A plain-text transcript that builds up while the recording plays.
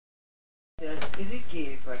Is it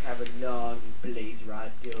gay if I have a long blaze rod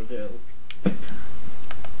dildo?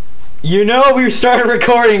 You know we started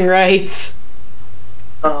recording, right?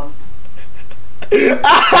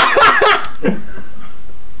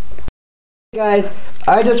 Guys,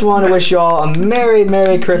 I just want to wish you all a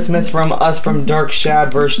Merry Christmas from us from Dark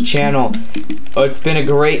Shadverse channel. It's been a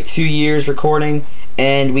great 2 years recording,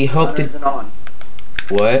 and we hope Honor isn't on.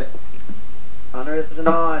 What? Honor isn't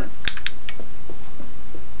on.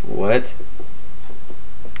 What?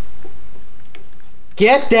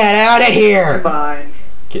 Get that out of here! Would you mind?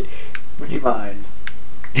 Would you mind?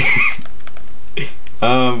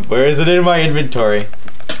 Where is it in my inventory?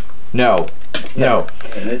 No. No.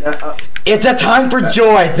 It's a time for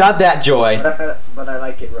joy, not that joy. But I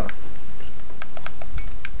like it rough.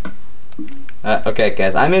 Okay,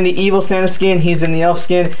 guys, I'm in the evil Santa skin, he's in the elf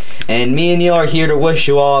skin, and me and Neil are here to wish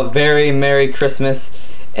you all a very Merry Christmas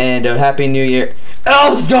and a Happy New Year.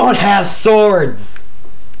 Elves don't have swords!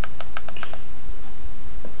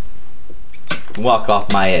 Walk off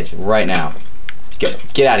my edge right now.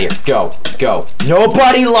 Get out of here. Go. Go.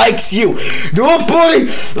 Nobody likes you. Nobody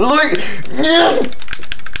like.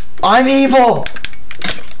 I'm evil.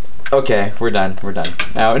 Okay, we're done. We're done.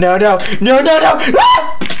 No.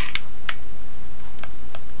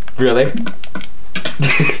 Really?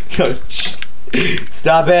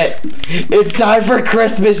 Stop it. It's time for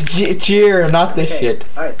Christmas cheer, not this shit.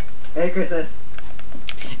 Alright. Merry Christmas.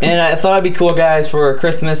 And I thought it'd be cool, guys, for a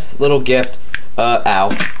Christmas little gift.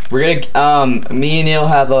 We're gonna, me and Neil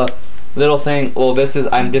have a little thing. Well,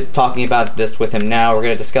 I'm just talking about this with him now. We're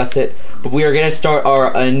gonna discuss it. But we are gonna start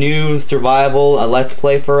a new survival, a let's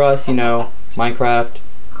play for us, you know, Minecraft.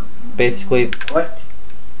 Basically. What?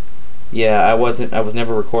 Yeah, I was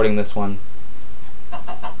never recording this one.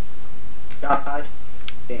 God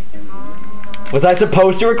damn. Was I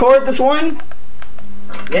supposed to record this one?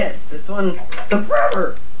 Yes, this one's the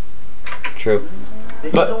forever. True.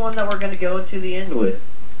 This is the one that we're gonna go to the end with.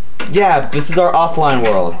 Yeah, this is our offline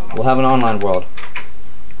world. We'll have an online world.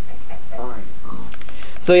 Fine.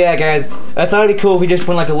 So yeah, guys, I thought it'd be cool if we just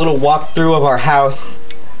went like a little walkthrough of our house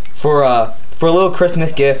for a little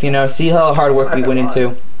Christmas gift. You know, see how hard work we went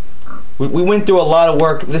into. We went through a lot of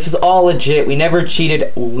work. This is all legit. We never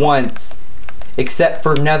cheated once, except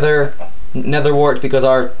for Nether warts because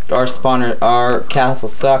our castle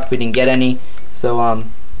sucked. We didn't get any. So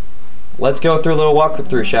let's go through a little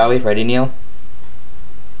walkthrough, shall we? Ready, Neil?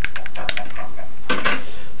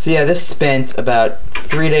 So yeah, this spent about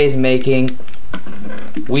 3 days making.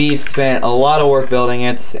 We've spent a lot of work building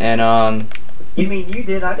it, and You mean you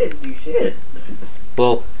did? I didn't do shit.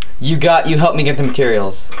 Well, you helped me get the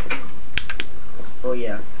materials. Oh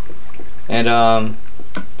yeah. And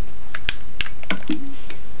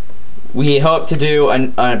we hope to do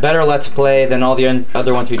a better Let's Play than all the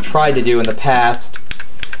other ones we tried to do in the past.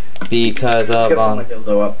 Because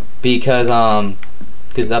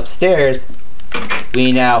upstairs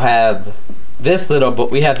we now have this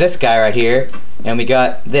we have this guy right here, and we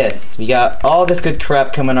got all this good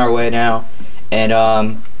crap coming our way now, and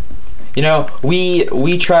you know,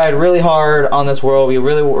 we tried really hard on this world.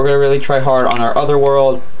 We're gonna really try hard on our other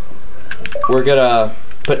world. We're gonna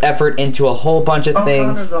put effort into a whole bunch of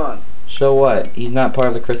things. So what? He's not part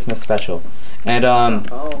of the Christmas special, and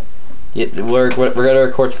yeah, we're gonna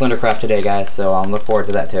record Slendercraft today, guys. So look forward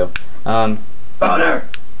to that too. Boner.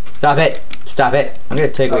 Stop it! Stop it! I'm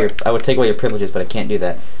gonna take away I would take away your privileges, but I can't do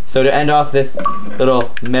that. So to end off this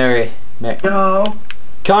little No.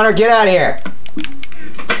 Connor, get out of here!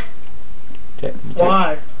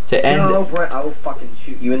 Why? To end. No, Brett, I will fucking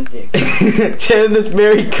shoot you in the dick. To end this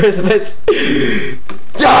Merry Christmas.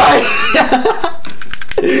 Die!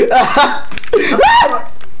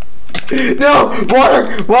 No! Water!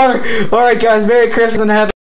 Alright, guys, Merry Christmas and have